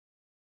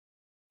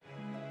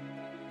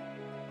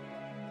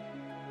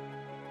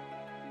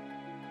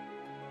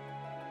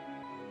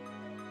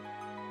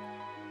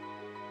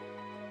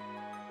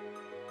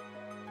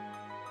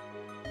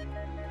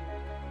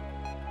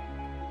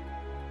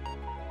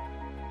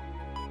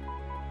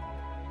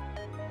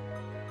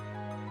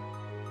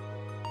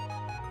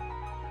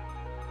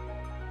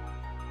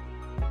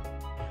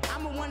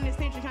I'm a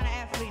one-in-a-century kind of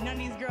athlete. None of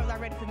these girls are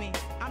ready for me.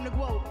 I'm the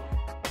GOAT.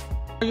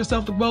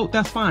 Yourself the GOAT,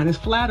 that's fine. It's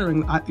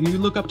flattering. You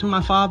look up to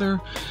my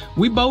father.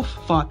 We both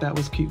thought that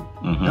was cute.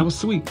 That was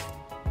sweet.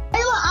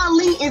 Laila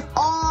Ali is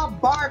all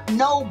bark,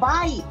 no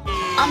bite.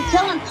 I'm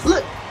telling,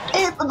 look,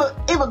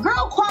 if a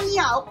girl call me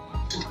out,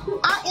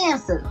 I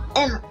answer,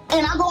 and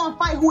I go and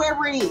fight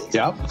whoever it is.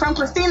 Yep. From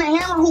Christina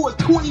Hammer, who was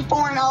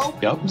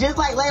 24-0, yep, just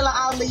like Laila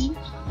Ali.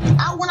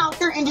 I went out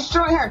there and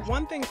destroyed her.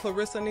 One thing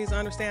Claressa needs to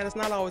understand, it's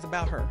not always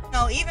about her.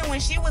 No, even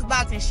when she was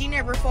boxing, she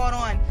never fought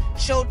on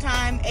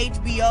Showtime,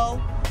 HBO.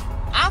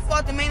 I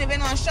fought the main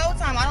event on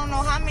Showtime. I don't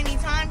know how many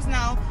times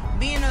now,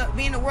 being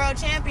a world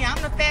champion.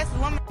 I'm the fastest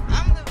woman.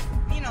 I'm the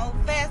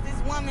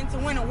fastest woman to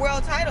win a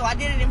world title. I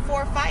did it in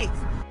 4 fights.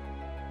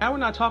 Now we're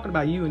not talking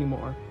about you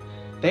anymore.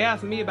 They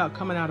asked me about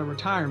coming out of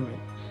retirement.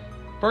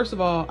 First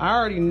of all, I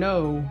already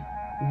know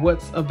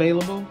what's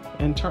available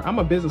I'm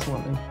a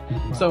businesswoman.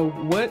 So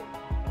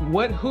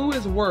who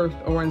is worth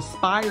or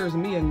inspires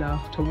me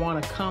enough to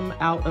want to come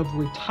out of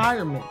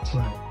retirement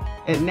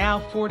at now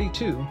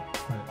 42?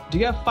 Do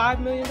you have $5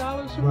 million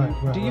for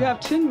me? Do you have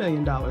 $10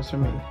 million for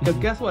me? Because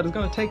guess what? It's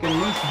going to take at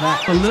least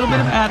that. A little bit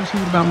of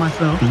attitude about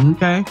myself,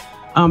 okay?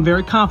 I'm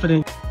very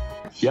confident.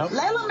 Yep.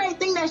 Laila may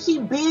think that she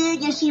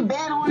big and she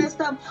bad on this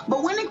stuff,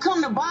 but when it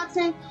comes to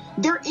boxing,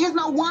 there is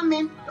no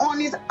woman on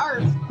this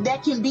earth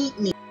that can beat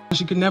me.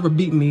 She could never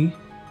beat me.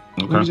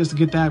 Okay. Let me just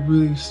get that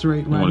really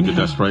straight right now. You want to get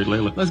that straight,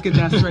 Laila? Let's get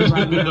that straight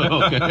right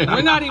now. Okay.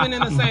 We're not even in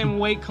the same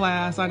weight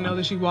class. I know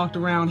that she walked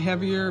around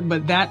heavier,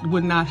 but that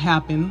would not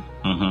happen.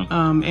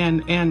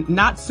 And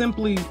not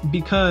simply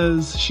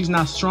because she's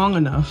not strong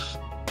enough,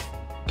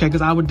 okay,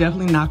 because I would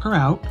definitely knock her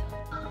out.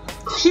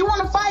 She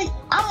want to fight,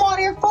 I'm all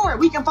there for it.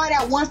 We can fight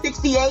at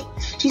 168.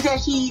 She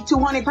says she's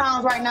 200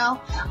 pounds right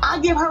now.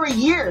 I'll give her a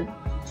year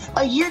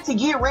to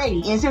get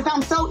ready. And since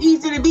I'm so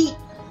easy to beat,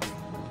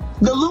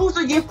 the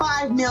loser get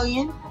 $5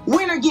 million,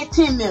 winner get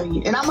 $10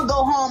 million. And I'm going to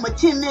go home a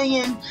 $10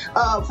 million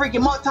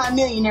freaking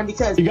multi-millionaire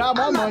because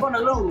I'm not going to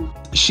lose.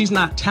 She's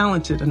not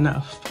talented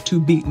enough to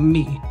beat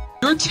me.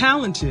 You're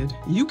talented.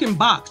 You can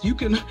box. You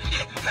can...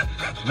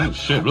 Oh,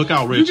 shit. Look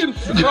out, Rich. You can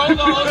throw those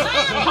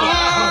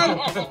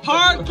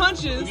hard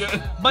punches,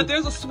 but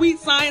there's a sweet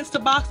science to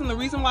boxing. The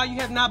reason why you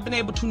have not been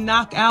able to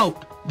knock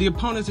out the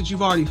opponents that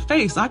you've already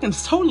faced, I can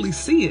totally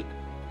see it.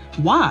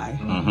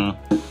 Why?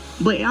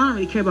 But I don't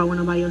really care about what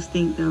nobody else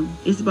think, though.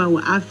 It's about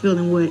what I feel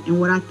and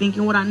what I think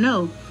and what I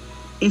know.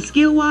 And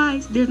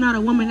skill-wise, there's not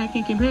a woman that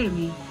can compare to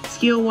me.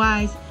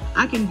 Skill-wise,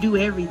 I can do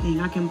everything.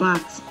 I can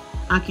box.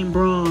 I can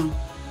brawl.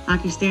 I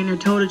can stand there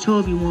toe-to-toe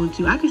if you want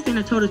to. I can stand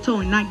there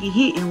toe-to-toe and not get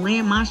hit and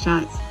land my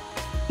shots.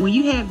 When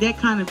you have that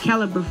kind of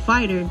caliber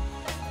fighter,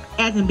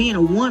 as in being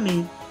a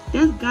woman,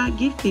 that's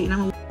God-gifted.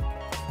 And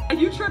Are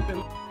you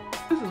tripping?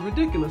 This is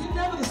ridiculous. You're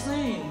never the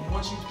same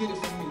once you get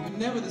it from me. You're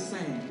never the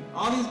same.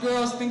 All these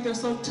girls think they're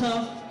so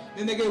tough,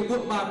 then they get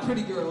whipped by a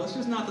pretty girl. It's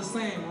just not the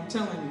same. I'm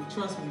telling you.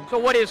 Trust me. So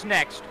what is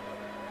next?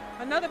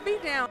 Another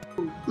beatdown.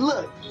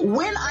 Look,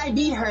 when I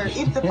beat her,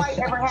 if the fight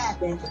ever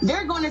happens,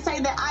 they're going to say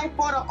that I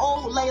fought an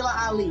old Laila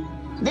Ali.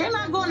 They're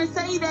not going to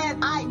say that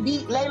I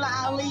beat Laila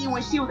Ali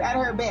when she was at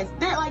her best.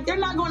 They're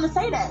not going to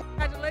say that.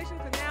 Congratulations,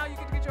 because now you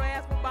get to get your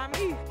ass whooped by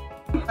me.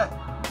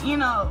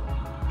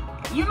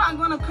 You're not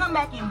going to come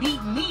back and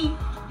beat me.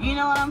 You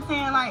know what I'm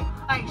saying? Like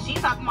she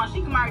talking about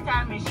she come out of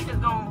retirement, she just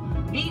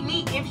going to beat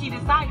me if she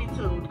decided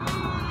to.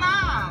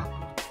 Nah.